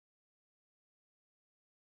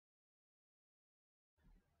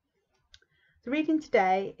The reading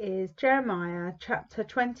today is Jeremiah chapter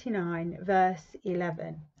 29 verse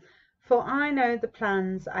 11. For I know the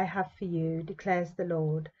plans I have for you, declares the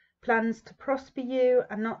Lord, plans to prosper you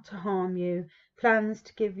and not to harm you, plans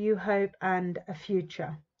to give you hope and a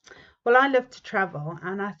future. Well, I love to travel,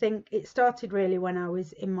 and I think it started really when I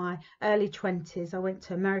was in my early 20s. I went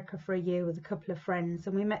to America for a year with a couple of friends,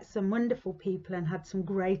 and we met some wonderful people and had some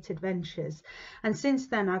great adventures. And since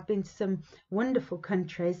then, I've been to some wonderful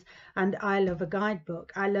countries, and I love a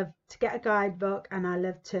guidebook. I love to get a guidebook, and I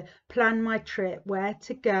love to plan my trip, where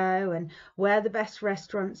to go and where the best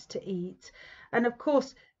restaurants to eat. And of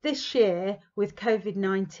course, this year with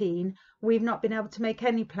COVID-19, we've not been able to make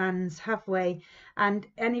any plans, have we? And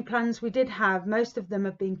any plans we did have, most of them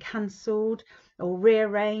have been cancelled or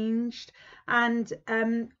rearranged, and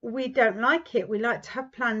we don't like it. We like to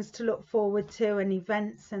have plans to look forward to, and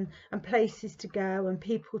events and places to go and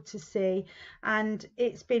people to see, and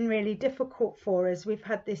it's been really difficult for us. We've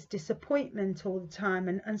had this disappointment all the time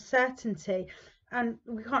and uncertainty, and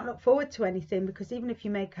we can't look forward to anything, because even if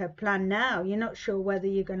you make a plan now, you're not sure whether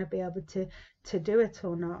you're going to be able to do it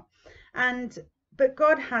or not. But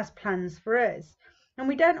God has plans for us, and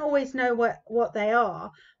we don't always know what they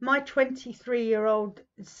are. My 23-year-old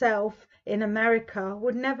self in America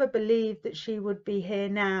would never believe that she would be here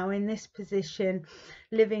now in this position,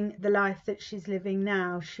 living the life that she's living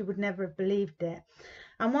now. She would never have believed it.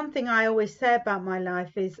 And one thing I always say about my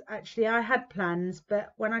life is, actually, I had plans,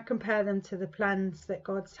 but when I compare them to the plans that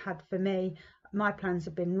God's had for me, my plans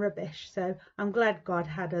have been rubbish. So I'm glad God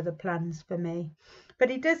had other plans for me.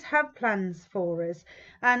 But he does have plans for us,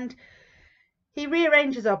 and he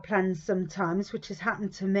rearranges our plans sometimes, which has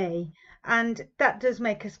happened to me, and that does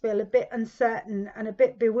make us feel a bit uncertain and a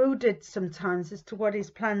bit bewildered sometimes as to what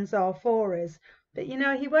his plans are for us. But you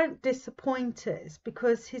know, he won't disappoint us,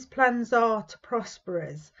 because his plans are to prosper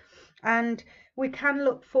us, and we can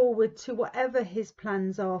look forward to whatever his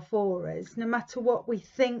plans are for us, no matter what we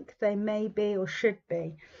think they may be or should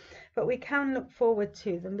be. But we can look forward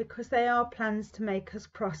to them, because they are plans to make us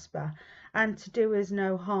prosper and to do us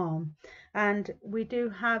no harm. And we do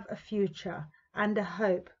have a future and a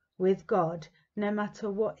hope with God, no matter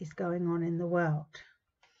what is going on in the world.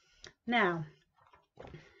 Now,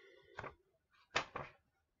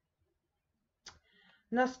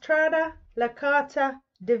 Nostrada la Carta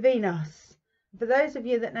Divinos. For those of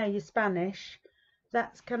you that know your Spanish,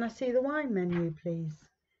 that's, can I see the wine menu, please?